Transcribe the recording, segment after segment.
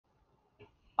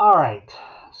All right,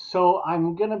 so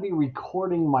I'm going to be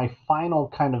recording my final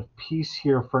kind of piece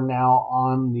here for now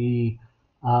on the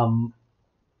um,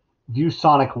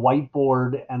 ViewSonic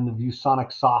whiteboard and the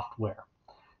ViewSonic software.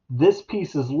 This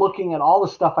piece is looking at all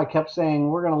the stuff I kept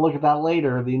saying, we're going to look at that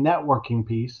later, the networking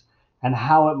piece and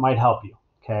how it might help you,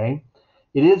 okay?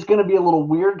 It is going to be a little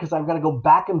weird because I've got to go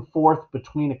back and forth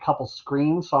between a couple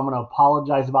screens, so I'm going to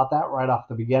apologize about that right off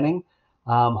the beginning.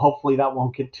 Hopefully that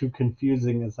won't get too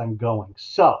confusing as I'm going.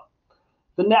 So,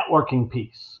 the networking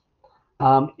piece.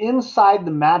 Inside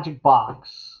the magic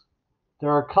box,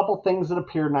 there are a couple things that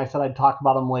appeared, and I said I'd talk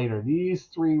about them later. These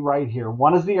three right here.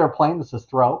 One is the airplane. This is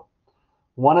throw.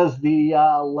 One is the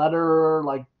letter,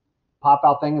 like pop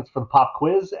out thing. It's for the pop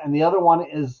quiz. And the other one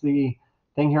is the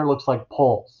thing here looks like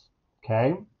polls.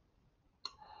 Okay.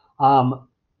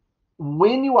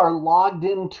 When you are logged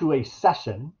into a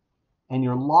session and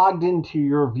you're logged into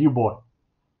your viewboard,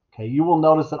 okay, you will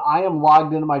notice that I am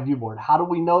logged into my viewboard. How do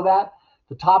we know that?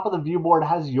 The top of the viewboard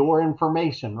has your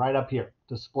information right up here.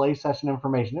 Display session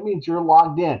information. It means you're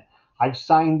logged in. I've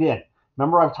signed in.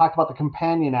 Remember, I've talked about the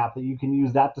companion app that you can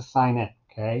use that to sign in,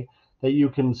 okay? That you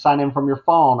can sign in from your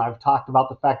phone. I've talked about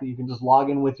the fact that you can just log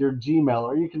in with your Gmail,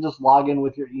 or you can just log in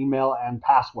with your email and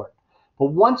password.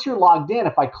 But once you're logged in,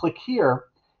 if I click here,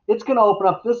 it's going to open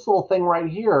up this little thing right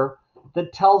here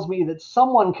that tells me that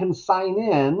someone can sign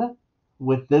in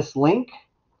with this link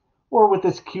or with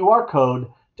this QR code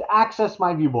to access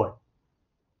my viewboard.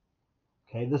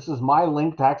 Okay, this is my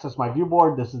link to access my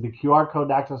viewboard. This is the QR code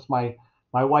to access my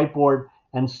whiteboard,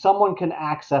 and someone can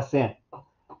access in.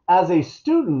 As a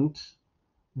student,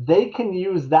 they can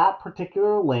use that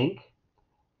particular link,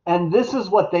 and this is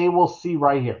what they will see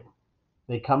right here.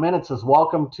 They come in, it says,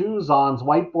 welcome to Zon's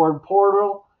whiteboard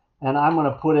portal, and I'm going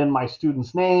to put in my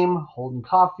student's name, Holden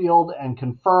Caulfield, and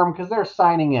confirm because they're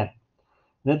signing in.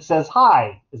 And it says,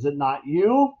 hi, is it not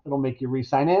you? It'll make you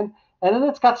re-sign in. And then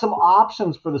it's got some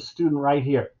options for the student right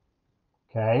here.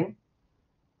 Okay.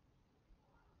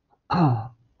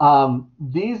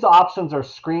 These options are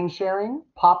screen sharing,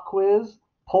 PopQuiz,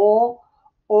 poll,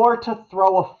 or to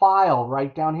throw a file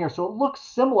right down here. So it looks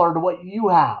similar to what you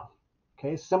have.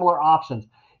 Okay, similar options.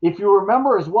 If you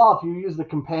remember as well, if you use the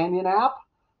companion app,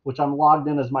 which I'm logged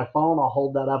in as my phone, I'll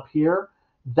hold that up here.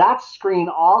 That screen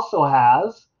also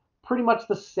has pretty much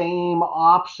the same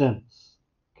options.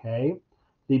 Okay,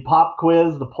 the pop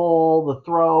quiz, the poll, the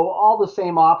throw, all the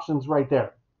same options right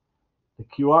there. The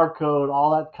QR code,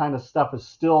 all that kind of stuff is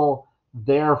still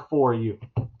there for you.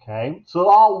 Okay, so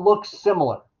it all looks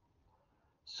similar.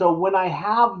 So when I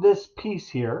have this piece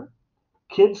here,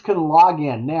 kids can log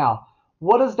in. Now,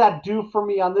 what does that do for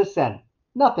me on this end?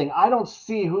 Nothing. I don't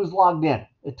see who's logged in.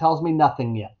 It tells me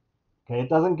nothing yet. Okay, it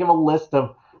doesn't give a list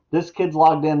of this kid's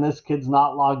logged in, this kid's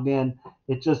not logged in.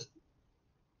 It just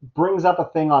brings up a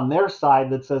thing on their side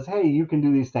that says, hey, you can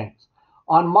do these things.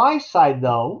 On my side,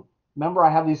 though, remember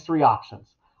I have these three options.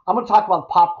 I'm going to talk about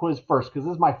Pop Quiz first because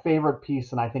this is my favorite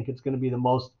piece, and I think it's going to be the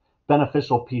most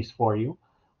beneficial piece for you.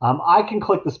 I can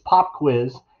click this Pop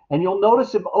Quiz, and you'll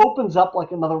notice it opens up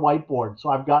like another whiteboard. So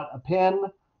I've got a pen,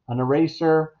 an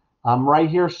eraser, right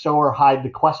here, show or hide the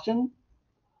question,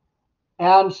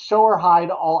 and show or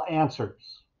hide all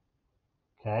answers.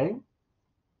 Okay.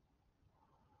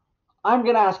 I'm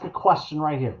going to ask a question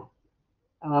right here.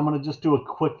 And I'm going to just do a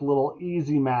quick little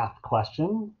easy math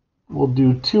question. We'll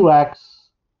do 2x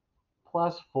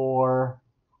plus 4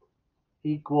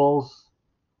 equals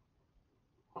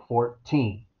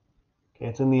 14. Okay,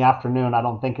 it's in the afternoon, I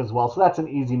don't think as well. So that's an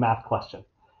easy math question.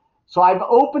 So I've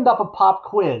opened up a pop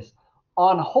quiz.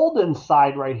 On Holden's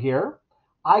side right here,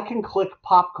 I can click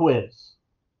pop quiz.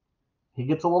 He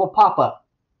gets a little pop-up.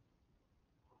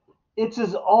 It's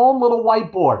his own little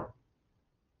whiteboard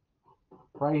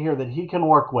right here that he can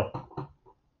work with.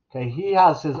 Okay, he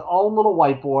has his own little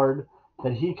whiteboard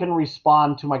that he can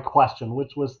respond to my question,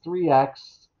 which was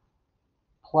 3x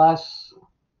plus,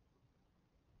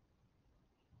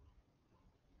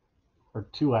 or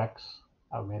 2x,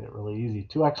 I made it really easy,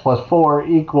 2x plus 4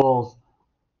 equals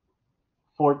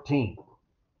 14.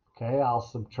 Okay, I'll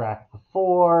subtract the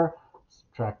 4,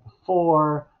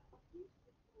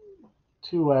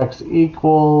 2x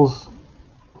equals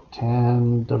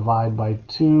 10, divide by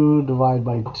 2,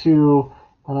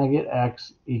 and I get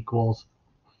x equals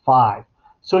 5.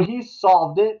 So he's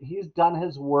solved it. He's done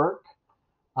his work.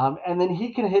 And then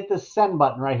he can hit this send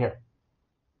button right here.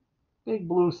 Big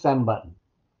blue send button.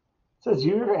 It says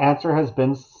your answer has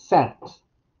been sent.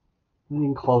 And you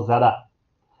can close that up.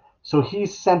 So he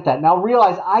sent that. Now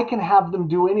realize I can have them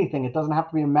do anything. It doesn't have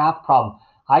to be a math problem.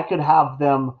 I could have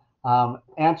them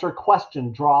answer a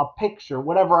question, draw a picture,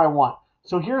 whatever I want.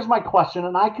 So here's my question,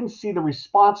 and I can see the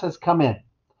response has come in.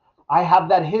 I have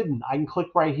that hidden. I can click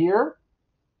right here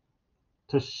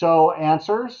to show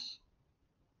answers.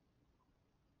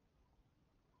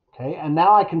 Okay, and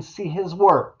now I can see his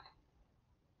work.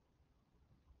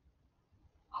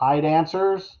 Hide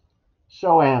answers,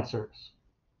 show answers.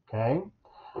 Okay,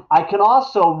 I can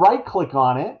also right click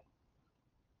on it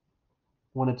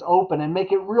when it's open and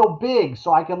make it real big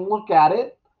so I can look at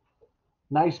it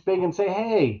nice big and say,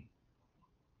 hey,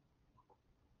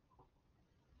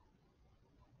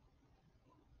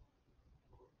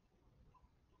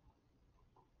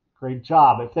 great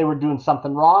job. If they were doing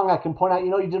something wrong, I can point out,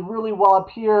 you did really well up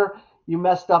here. You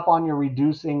messed up on your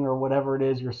reducing or whatever it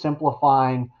is. You're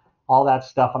simplifying, all that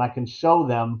stuff, and I can show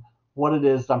them what it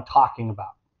is I'm talking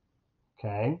about.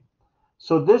 Okay,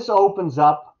 so this opens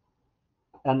up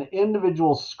an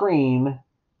individual screen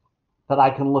that I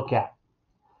can look at.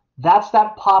 That's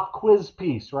that pop quiz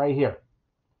piece right here.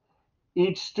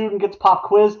 Each student gets pop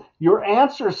quiz. Your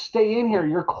answers stay in here.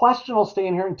 Your question will stay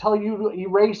in here until you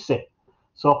erase it.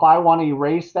 So if I want to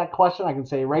erase that question, I can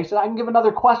say erase it. I can give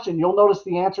another question. You'll notice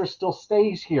the answer still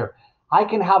stays here. I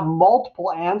can have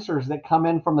multiple answers that come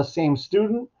in from the same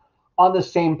student on the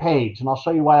same page. And I'll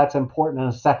show you why that's important in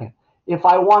a second. If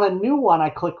I want a new one, I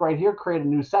click right here, create a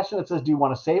new session. It says, do you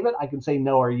want to save it? I can say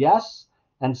no or yes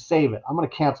and save it. I'm going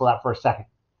to cancel that for a second.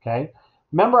 Okay.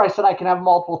 Remember, I said I can have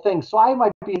multiple things. So I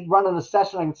might be running a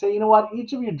session. I can say, you know what?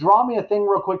 Each of you draw me a thing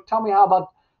real quick. Tell me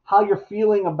how you're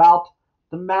feeling about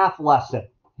the math lesson.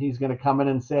 He's going to come in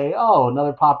and say, oh,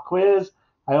 another pop quiz.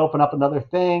 I open up another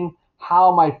thing.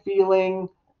 How am I feeling?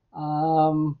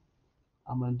 I'm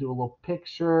going to do a little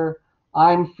picture.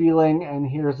 I'm feeling, and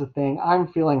here's the thing. I'm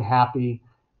feeling happy,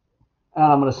 and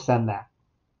I'm going to send that.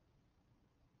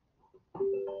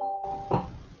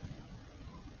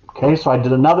 Okay, so I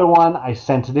did another one. I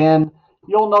sent it in.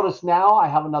 You'll notice now I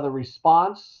have another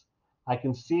response. I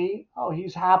can see, oh,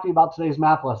 he's happy about today's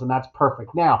math lesson. That's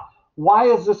perfect. Now, why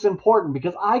is this important?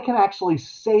 Because I can actually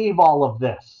save all of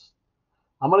this.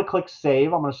 I'm going to click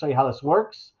save. I'm going to show you how this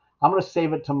works. I'm going to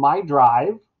save it to my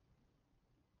drive.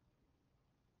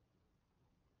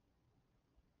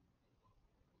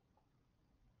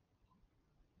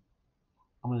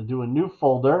 I'm going to do a new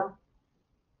folder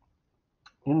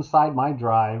inside my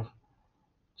drive.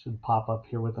 Should pop up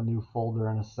here with a new folder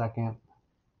in a second.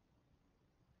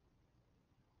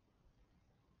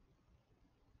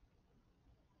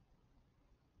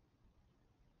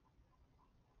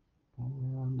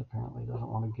 And apparently it doesn't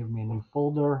want to give me a new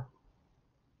folder.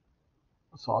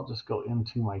 So I'll just go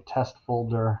into my test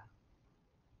folder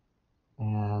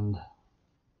and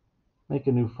make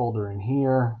a new folder in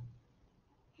here.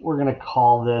 We're going to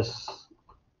call this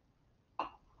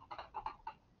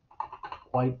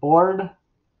whiteboard.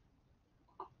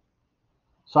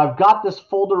 So I've got this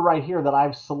folder right here that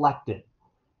I've selected.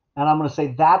 And I'm going to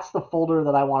say that's the folder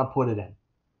that I want to put it in.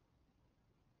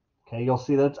 Okay, you'll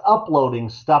see that it's uploading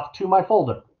stuff to my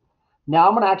folder. Now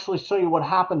I'm going to actually show you what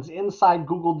happens inside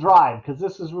Google Drive, because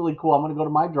this is really cool. I'm going to go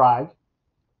to my drive.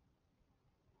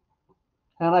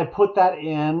 And I put that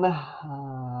in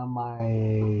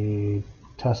my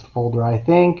test folder, I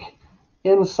think,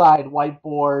 inside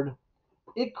whiteboard.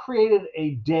 It created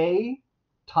a day,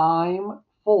 time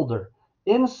folder.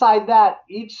 Inside that,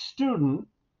 each student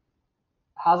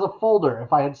has a folder.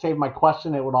 If I had saved my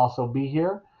question, it would also be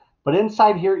here. But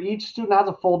inside here, each student has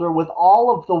a folder with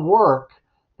all of the work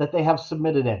that they have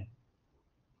submitted in.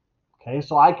 Okay,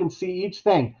 so I can see each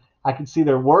thing. I can see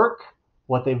their work,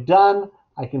 what they've done.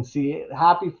 I can see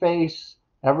happy face.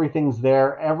 Everything's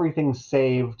there. Everything's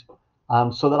saved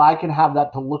so that I can have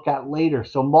that to look at later.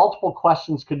 So multiple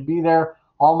questions could be there.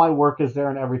 All my work is there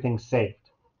and everything's saved.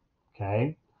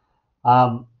 Okay.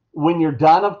 When you're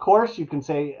done, of course, you can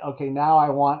say, okay, now I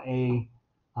want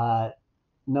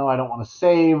no, I don't want to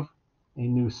save a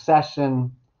new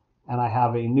session. And I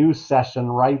have a new session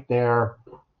right there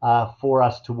for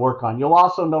us to work on. You'll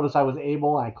also notice I was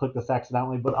able, and I clicked this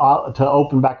accidentally, but to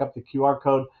open back up the QR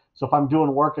code. So if I'm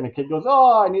doing work and a kid goes,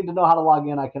 oh, I need to know how to log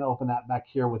in, I can open that back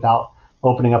here without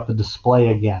opening up the display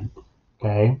again.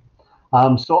 Okay.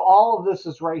 So all of this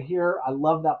is right here. I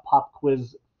love that pop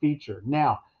quiz feature.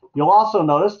 Now, you'll also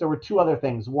notice there were two other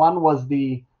things. One was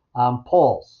the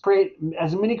polls. Create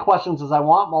as many questions as I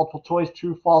want, multiple choice,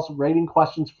 true, false, rating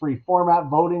questions, free format,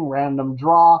 voting, random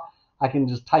draw. I can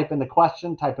just type in the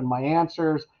question, type in my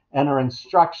answers, enter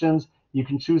instructions. You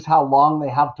can choose how long they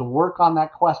have to work on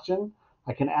that question.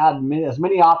 I can add as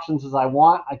many options as I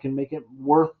want. I can make it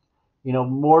worth,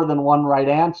 more than one right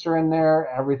answer in there.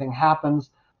 Everything happens.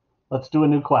 Let's do a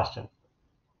new question.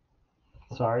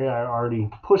 Sorry, I already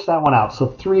pushed that one out. So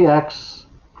 3x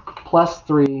plus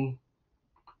 3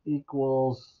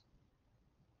 equals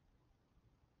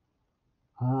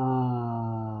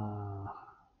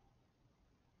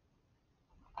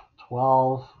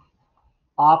 12.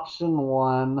 Option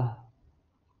 1,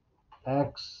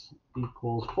 x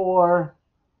equals 4.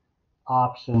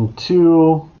 Option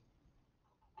 2,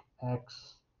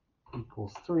 x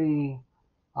equals 3.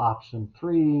 Option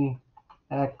 3,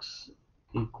 x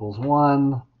equals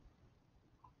 1.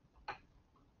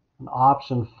 And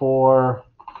option 4,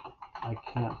 I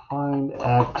can't find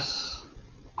x.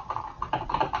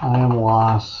 I am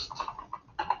lost,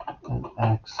 and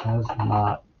x has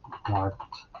not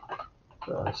marked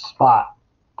the spot.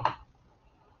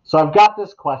 So I've got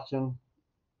this question.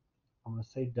 I'm going to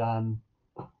say done.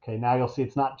 Okay, now you'll see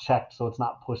it's not checked, so it's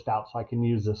not pushed out, so I can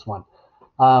use this one.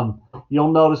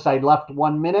 You'll notice I left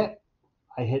 1 minute.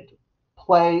 I hit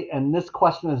play, and this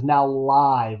question is now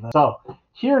live. So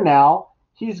here now,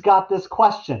 he's got this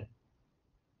question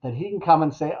that he can come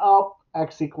and say, oh,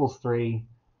 x equals 3.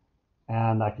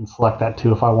 And I can select that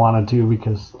too if I wanted to,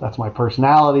 because that's my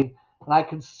personality. And I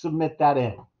can submit that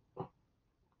in.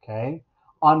 Okay.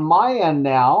 On my end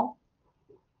now,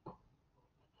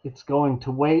 it's going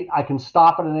to wait. I can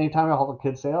stop it at any time. All the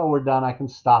kids say, oh, we're done. I can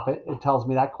stop it. It tells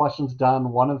me that question's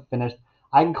done, one and finished.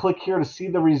 I can click here to see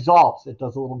the results. It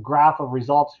does a little graph of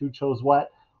results, who chose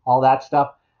what, all that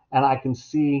stuff. And I can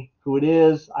see who it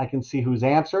is. I can see who's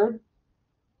answered.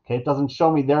 Okay, it doesn't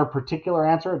show me their particular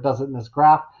answer. It does it in this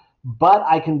graph. But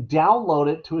I can download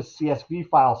it to a CSV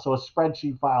file, so a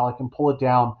spreadsheet file. I can pull it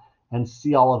down and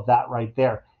see all of that right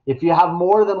there. If you have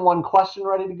more than one question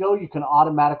ready to go, you can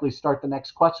automatically start the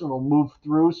next question. It'll move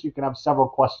through, so you can have several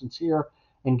questions here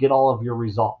and get all of your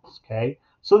results, okay?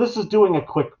 So this is doing a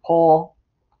quick poll.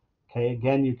 Okay,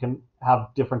 again, you can have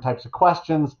different types of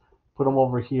questions, put them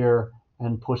over here,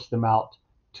 and push them out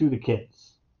to the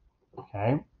kids,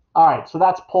 okay? All right, so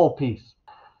that's poll piece.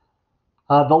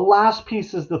 The last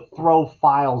piece is the throw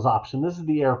files option. This is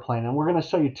the airplane, and we're going to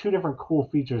show you two different cool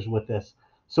features with this.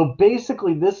 So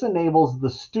basically, this enables the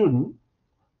student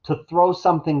to throw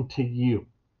something to you.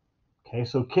 Okay,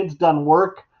 so kids done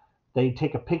work, they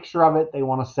take a picture of it, they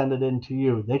want to send it in to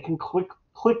you. They can quickly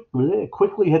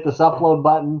hit this upload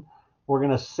button. We're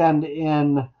going to send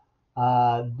in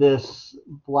this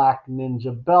black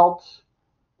ninja belt.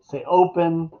 Say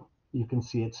open. You can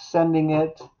see it's sending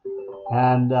it.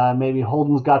 And maybe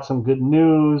Holden's got some good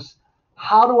news.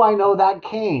 How do I know that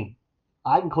came?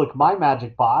 I can click my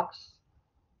magic box.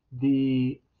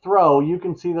 The throw, you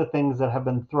can see the things that have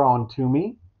been thrown to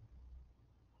me.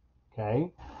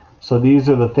 Okay, so these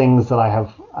are the things that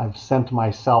I've sent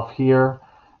myself here.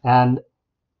 And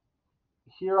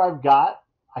here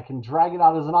I can drag it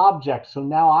out as an object. So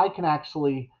now I can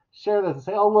actually share this and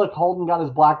say, oh, look, Holden got his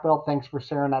black belt. Thanks for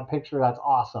sharing that picture. That's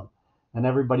awesome. And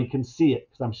everybody can see it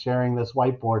because I'm sharing this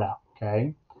whiteboard out,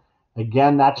 okay?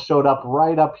 Again, that showed up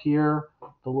right up here,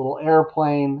 the little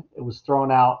airplane. It was thrown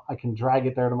out. I can drag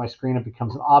it there to my screen. It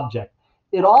becomes an object.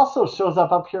 It also shows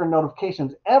up here in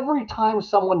notifications. Every time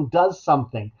someone does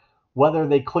something, whether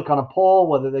they click on a poll,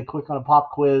 whether they click on a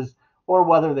pop quiz, or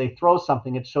whether they throw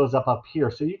something, it shows up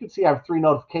here. So you can see I have 3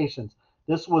 notifications.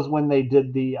 This was when they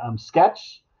did the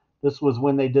sketch. This was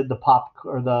when they did the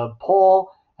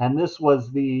poll. And this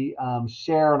was the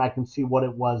share, and I can see what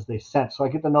it was they sent. So I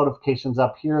get the notifications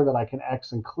up here that I can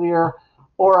X and clear,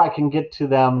 or I can get to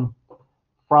them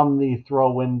from the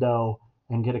throw window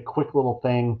and get a quick little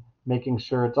thing, making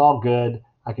sure it's all good.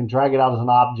 I can drag it out as an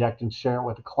object and share it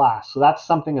with a class. So that's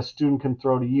something a student can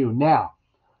throw to you. Now,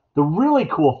 the really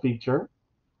cool feature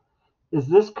is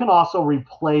this can also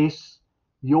replace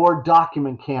your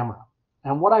document camera.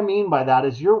 And what I mean by that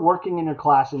is you're working in your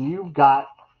class and you've got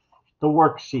the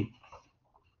worksheet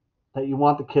that you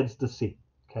want the kids to see,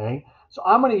 okay? So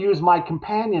I'm going to use my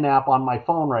companion app on my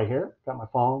phone right here. Got my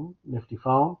phone, nifty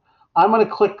phone. I'm going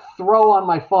to click throw on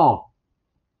my phone.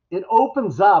 It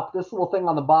opens up this little thing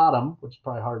on the bottom, which is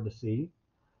probably hard to see,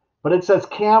 but it says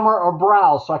camera or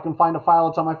browse, so I can find a file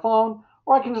that's on my phone,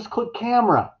 or I can just click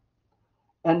camera.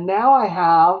 And now I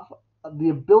have the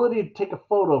ability to take a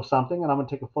photo of something, and I'm going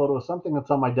to take a photo of something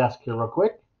that's on my desk here real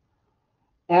quick.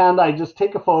 And I just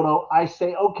take a photo. I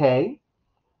say, okay,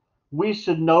 we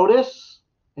should notice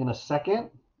in a second,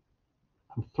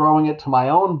 I'm throwing it to my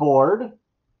own board.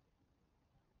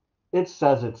 It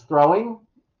says it's throwing.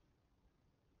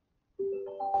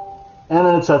 And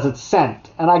then it says it's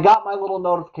sent. And I got my little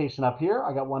notification up here.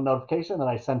 I got one notification that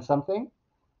I sent something.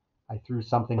 I threw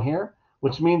something here,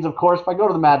 which means, of course, if I go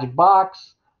to the magic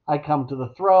box, I come to the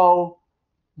throw.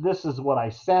 This is what I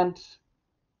sent.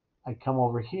 I come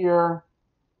over here.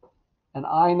 And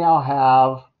I now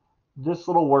have this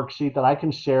little worksheet that I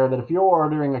can share that if you're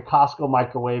ordering a Costco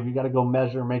microwave, you got to go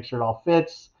measure, make sure it all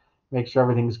fits, make sure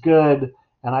everything's good.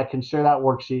 And I can share that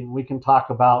worksheet and we can talk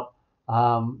about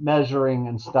measuring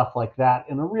and stuff like that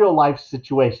in a real life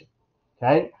situation.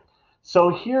 Okay. So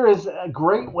here is a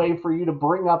great way for you to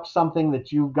bring up something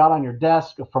that you've got on your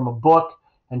desk from a book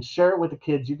and share it with the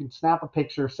kids. You can snap a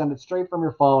picture, send it straight from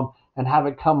your phone, and have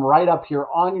it come right up here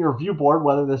on your view board,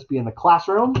 whether this be in the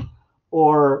classroom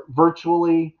or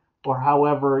virtually or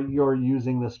however you're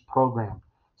using this program.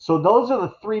 So those are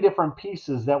the three different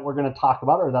pieces that we're going to talk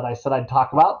about, or that I said I'd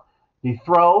talk about. The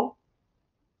throw,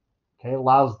 okay,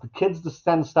 allows the kids to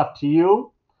send stuff to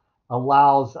you,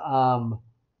 allows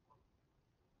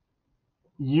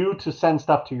you to send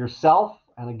stuff to yourself.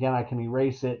 And again, I can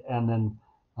erase it and then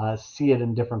see it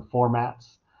in different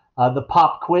formats. The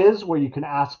pop quiz, where you can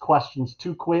ask questions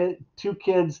to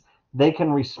kids. They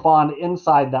can respond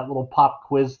inside that little pop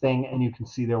quiz thing and you can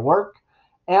see their work.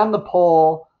 And the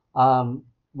poll,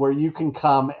 where you can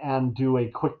come and do a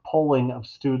quick polling of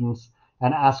students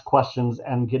and ask questions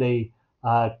and get a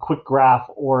quick graph,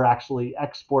 or actually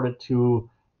export it to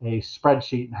a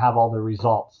spreadsheet and have all the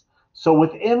results. So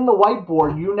within the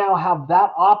whiteboard, you now have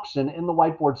that option in the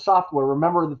whiteboard software.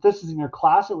 Remember that this is in your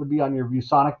class. It would be on your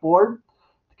ViewSonic board.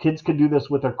 The kids could do this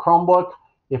with their Chromebook.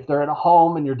 If they're at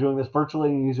home and you're doing this virtually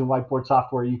and using whiteboard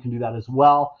software, you can do that as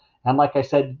well. And like I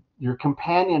said, your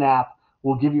companion app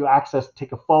will give you access to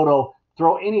take a photo,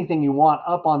 throw anything you want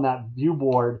up on that view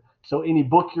board. So any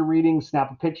book you're reading,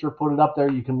 snap a picture, put it up there.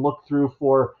 You can look through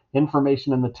for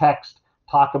information in the text,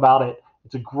 talk about it.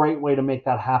 It's a great way to make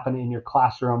that happen in your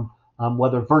classroom,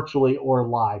 whether virtually or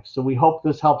live. So we hope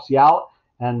this helps you out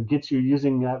and gets you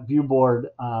using that view board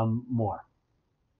more.